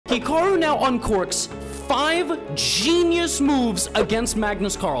Hikaru now uncorks 5 genius moves against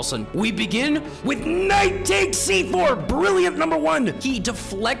Magnus Carlsen. We begin with knight takes c4. Brilliant number 1. He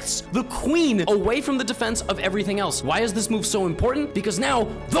deflects the queen away from the defense of everything else. Why is this move so important? Because now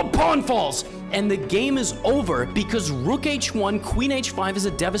the pawn falls. And the game is over because rook h1, queen h5 is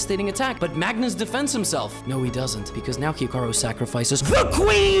a devastating attack. But Magnus defends himself. No, he doesn't, because now Hikaru sacrifices the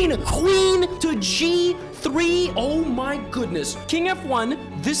queen! Queen to g3. Oh my goodness. King f1,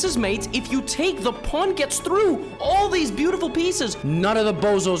 this is mate. If you take, the pawn gets through all these beautiful pieces. None of the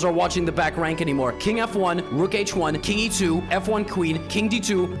bozos are watching the back rank anymore. King f1, rook h1, king e2, f1 queen, king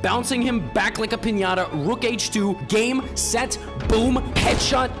d2, bouncing him back like a piñata, rook h2, game, set, boom,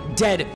 headshot, dead.